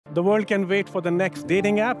The world can wait for the next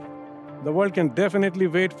dating app. The world can definitely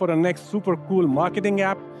wait for a next super cool marketing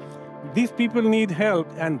app. These people need help,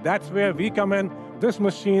 and that's where we come in. This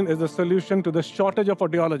machine is the solution to the shortage of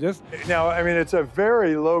audiologists. Now, I mean, it's a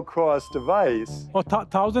very low-cost device. For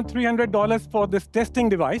 $1,300 for this testing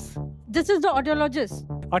device. This is the audiologist.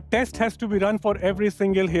 A test has to be run for every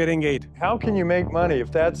single hearing aid. How can you make money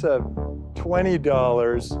if that's a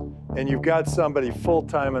 $20 and you've got somebody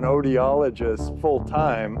full-time, an audiologist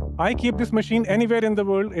full-time? I keep this machine anywhere in the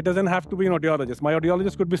world. It doesn't have to be an audiologist. My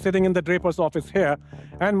audiologist could be sitting in the Drapers office here,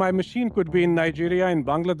 and my machine could be in Nigeria, in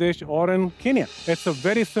Bangladesh, or in Kenya. It's a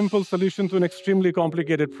very simple solution to an extremely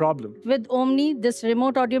complicated problem. With OMNI, this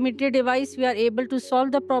remote audiometry device, we are able to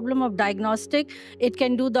solve the problem of diagnostic. It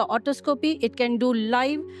can do the otoscopy, it can do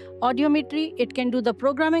live audiometry, it can do the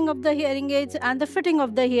programming of the hearing aids and the fitting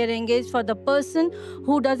of the hearing aids for the person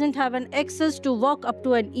who doesn't have an access to walk up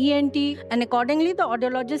to an ENT, and accordingly the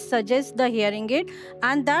audiologist suggests the hearing aid,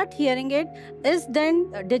 and that hearing aid is then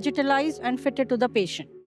digitalized and fitted to the patient.